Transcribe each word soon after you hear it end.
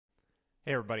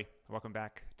Hey everybody, welcome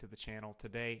back to the channel.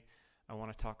 Today I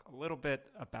want to talk a little bit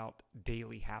about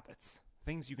daily habits,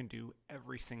 things you can do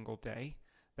every single day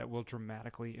that will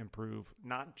dramatically improve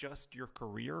not just your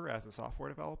career as a software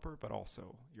developer, but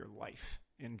also your life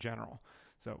in general.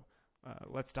 So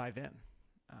let's dive in.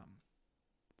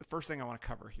 The first thing I want to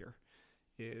cover here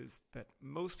is that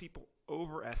most people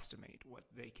overestimate what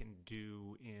they can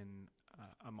do in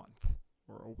a month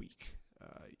or a week.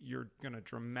 You're going to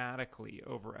dramatically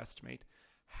overestimate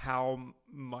how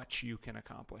much you can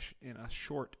accomplish in a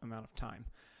short amount of time.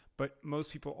 But most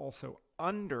people also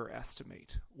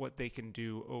underestimate what they can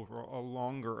do over a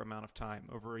longer amount of time,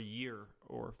 over a year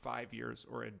or 5 years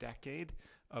or a decade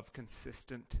of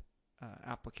consistent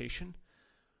application.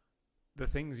 The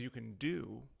things you can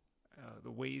do,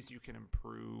 the ways you can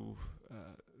improve,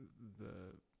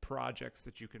 the projects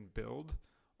that you can build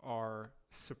are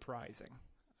surprising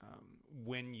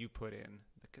when you put in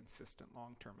the consistent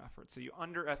long-term effort. So you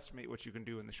underestimate what you can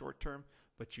do in the short term,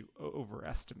 but you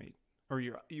overestimate what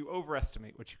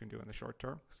you can do in the short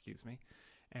term,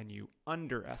 and you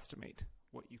underestimate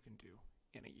what you can do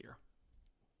in a year.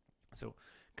 So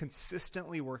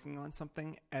consistently working on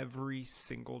something every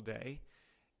single day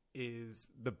is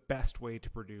the best way to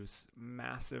produce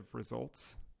massive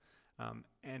results.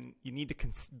 And you need to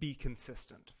be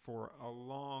consistent for a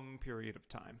long period of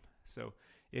time. So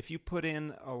if you put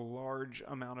in a large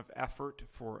amount of effort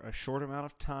for a short amount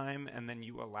of time and then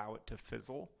you allow it to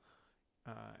fizzle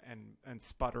and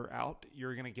sputter out,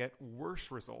 you're going to get worse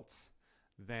results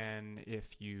than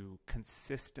if you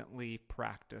consistently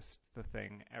practiced the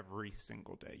thing every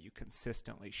single day. You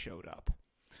consistently showed up.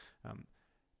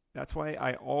 That's why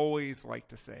I always like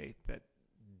to say that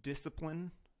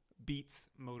discipline beats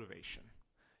motivation.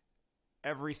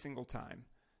 Every single time.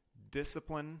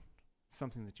 Discipline,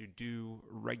 something that you do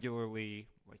regularly,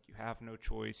 like you have no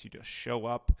choice, you just show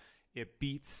up. It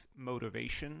beats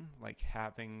motivation, like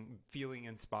feeling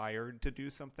inspired to do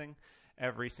something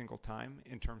every single time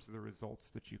in terms of the results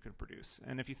that you can produce.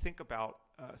 And if you think about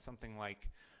something like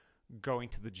going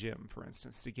to the gym, for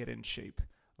instance, to get in shape,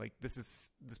 like this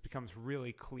becomes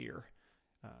really clear.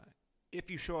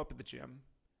 If you show up at the gym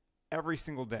every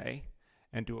single day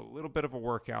and do a little bit of a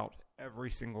workout every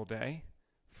single day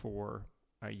for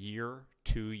a year,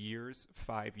 2 years,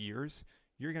 5 years,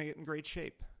 you're going to get in great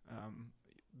shape.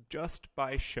 Just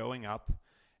by showing up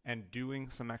and doing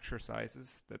some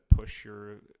exercises that push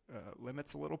your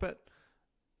limits a little bit,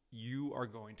 you are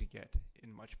going to get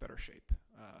in much better shape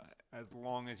as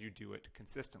long as you do it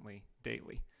consistently,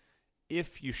 daily.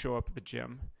 If you show up at the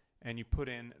gym and you put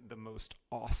in the most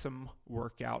awesome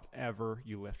workout ever,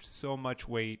 you lift so much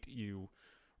weight, you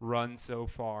run so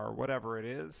far, whatever it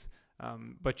is,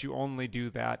 but you only do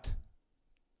that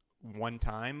one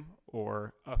time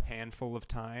or a handful of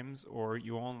times, or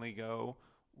you only go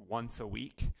once a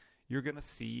week, you're going to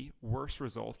see worse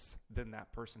results than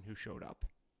that person who showed up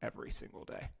every single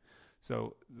day.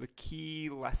 So the key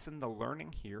lesson, the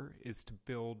learning here, is to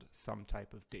build some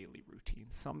type of daily routine,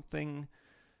 something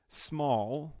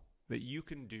small that you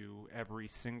can do every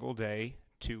single day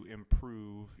to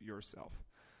improve yourself.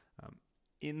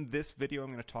 In this video,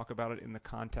 I'm going to talk about it in the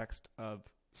context of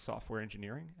software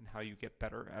engineering and how you get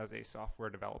better as a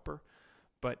software developer.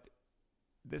 But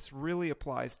this really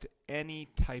applies to any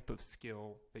type of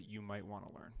skill that you might want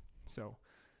to learn. So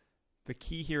the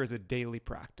key here is a daily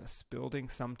practice, building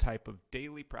some type of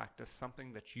daily practice,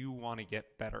 something that you want to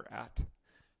get better at.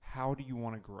 How do you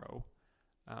want to grow?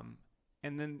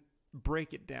 And then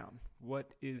break it down.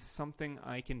 What is something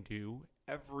I can do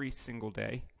every single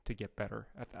day to get better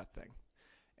at that thing?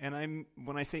 And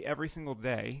when I say every single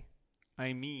day,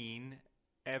 I mean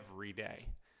every day.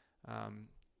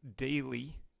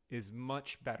 Daily is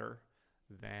much better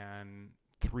than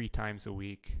 3 times a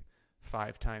week,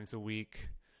 5 times a week,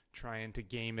 trying to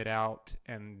game it out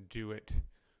and do it,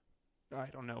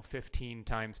 15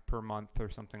 times per month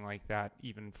or something like that,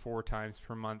 even 4 times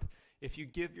per month. If you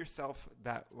give yourself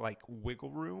that wiggle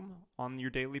room on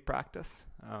your daily practice,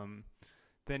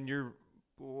 then you're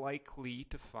likely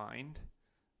to find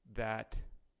that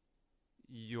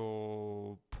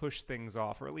you'll push things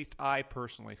off, or at least I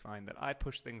personally find that I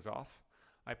push things off.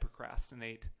 I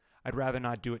procrastinate. I'd rather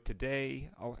not do it today.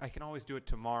 I can always do it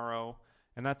tomorrow.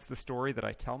 And that's the story that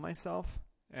I tell myself,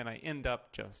 and I end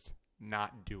up just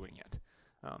not doing it.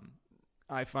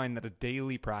 I find that a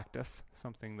daily practice,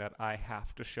 something that I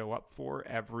have to show up for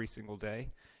every single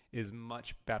day, is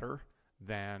much better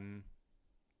than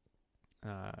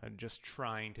just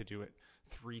trying to do it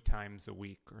 3 times a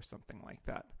week or something like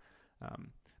that.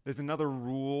 There's another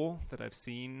rule that I've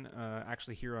seen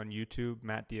actually here on YouTube.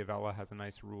 Matt Diavella has a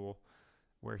nice rule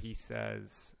where he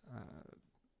says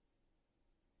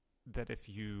that if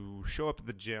you show up at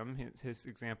the gym, his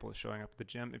example is showing up at the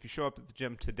gym. If you show up at the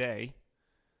gym today,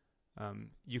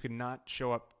 you can not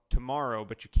show up tomorrow,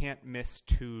 but you can't miss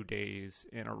 2 days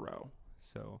in a row.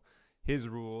 So his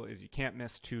rule is you can't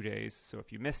miss 2 days. So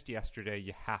if you missed yesterday,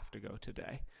 you have to go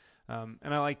today. And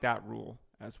I like that rule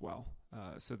as well.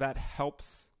 So that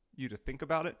helps you to think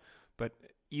about it, but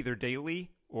either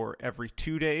daily or every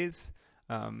 2 days.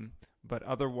 But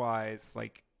otherwise,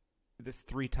 like this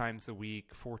 3 times a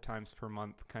week, 4 times per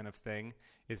month kind of thing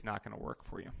is not going to work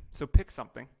for you. So pick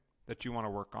something that you want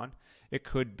to work on. It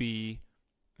could be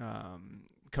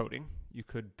coding. You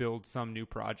could build some new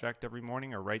project every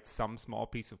morning or write some small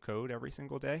piece of code every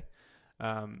single day.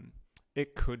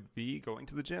 It could be going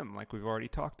to the gym, like we've already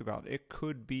talked about. It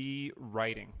could be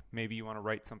writing. Maybe you want to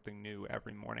write something new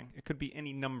every morning. It could be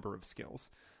any number of skills.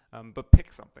 But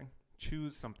pick something.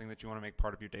 Choose something that you want to make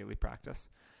part of your daily practice.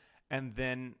 And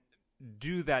then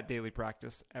do that daily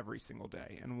practice every single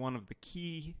day. And one of the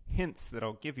key hints that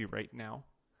I'll give you right now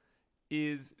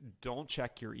is don't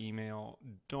check your email,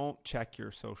 don't check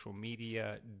your social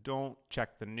media, don't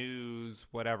check the news,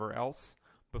 whatever else,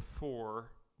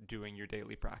 before doing your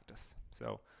daily practice.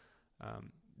 So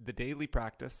the daily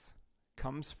practice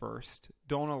comes first.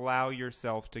 Don't allow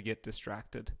yourself to get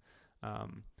distracted.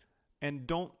 And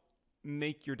don't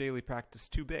make your daily practice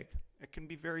too big. It can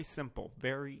be very simple,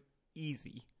 very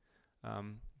easy.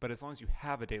 But as long as you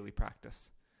have a daily practice,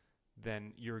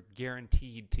 then you're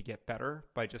guaranteed to get better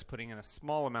by just putting in a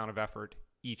small amount of effort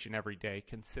each and every day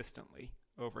consistently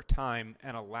over time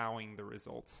and allowing the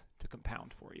results to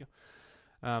compound for you.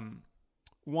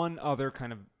 One other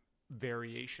kind of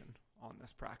variation on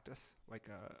this practice, like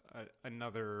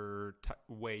another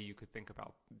way you could think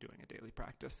about doing a daily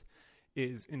practice,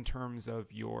 is in terms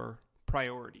of your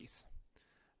priorities.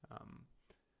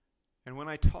 And when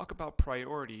I talk about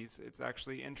priorities, it's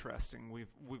actually interesting.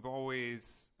 We've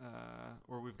always,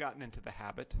 or we've gotten into the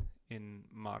habit in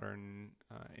modern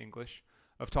English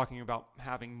of talking about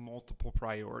having multiple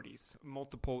priorities,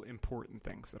 multiple important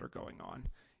things that are going on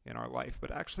in our life.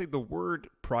 But actually the word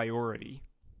priority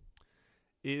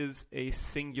is a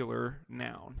singular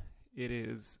noun. It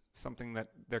is something that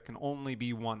there can only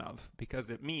be one of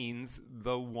because it means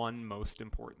the one most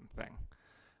important thing.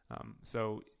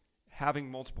 So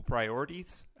having multiple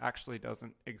priorities actually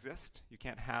doesn't exist. You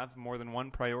can't have more than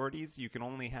one priorities. You can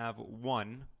only have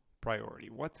one priority.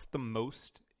 What's the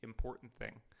most important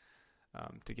thing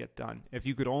to get done? If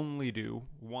you could only do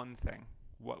one thing,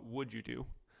 what would you do?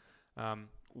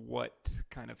 What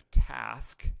kind of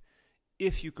task,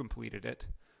 if you completed it,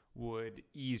 would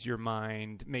ease your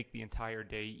mind, make the entire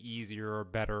day easier or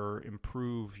better,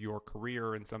 improve your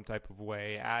career in some type of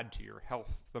way, add to your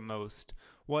health the most?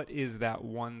 What is that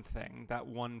one thing, that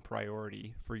one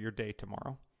priority for your day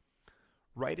tomorrow?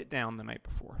 Write it down the night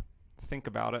before. Think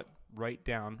about it. Write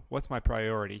down, what's my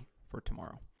priority for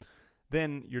tomorrow?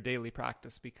 Then your daily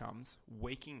practice becomes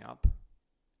waking up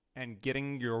and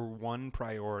getting your one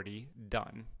priority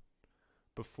done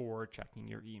before checking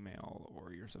your email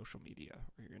or your social media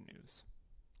or your news.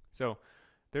 So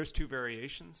there's 2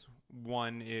 variations.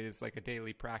 One is like a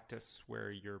daily practice where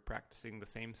you're practicing the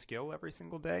same skill every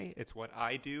single day. It's what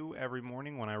I do every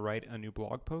morning when I write a new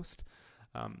blog post.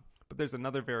 But there's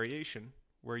another variation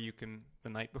where you can, the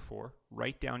night before,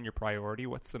 write down your priority.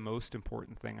 What's the most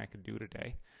important thing I could do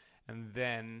today? And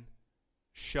then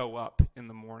show up in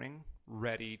the morning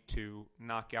ready to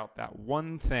knock out that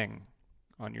one thing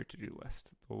on your to-do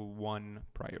list, the one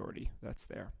priority that's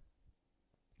there.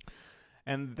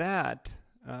 And that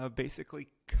basically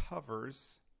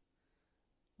covers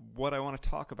what I want to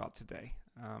talk about today.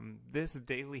 This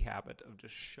daily habit of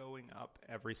just showing up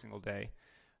every single day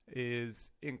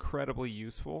is incredibly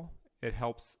useful. It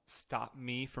helps stop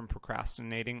me from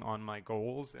procrastinating on my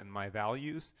goals and my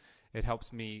values. It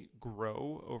helps me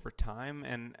grow over time,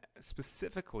 and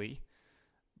specifically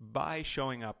by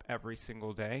showing up every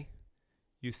single day,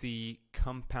 you see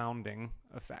compounding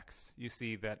effects. You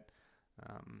see that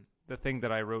the thing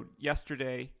that I wrote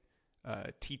yesterday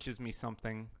teaches me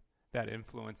something that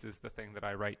influences the thing that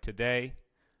I write today,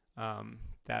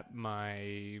 that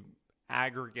my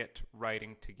aggregate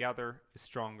writing together is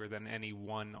stronger than any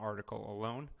one article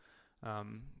alone,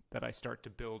 that I start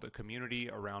to build a community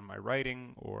around my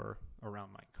writing or around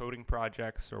my coding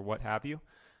projects or what have you.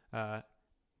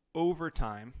 Over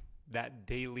time, that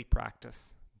daily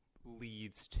practice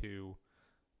leads to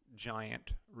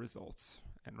giant results.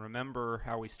 And remember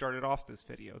how we started off this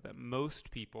video, that most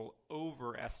people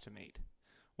overestimate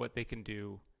what they can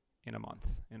do in a month,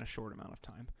 in a short amount of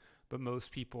time. But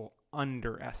most people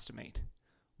underestimate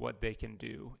what they can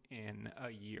do in a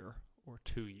year or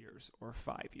 2 years or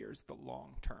 5 years, the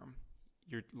long term.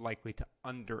 You're likely to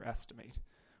underestimate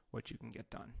what you can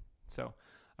get done. So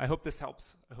I hope this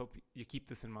helps. I hope you keep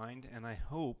this in mind, and I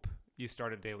hope you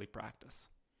start a daily practice.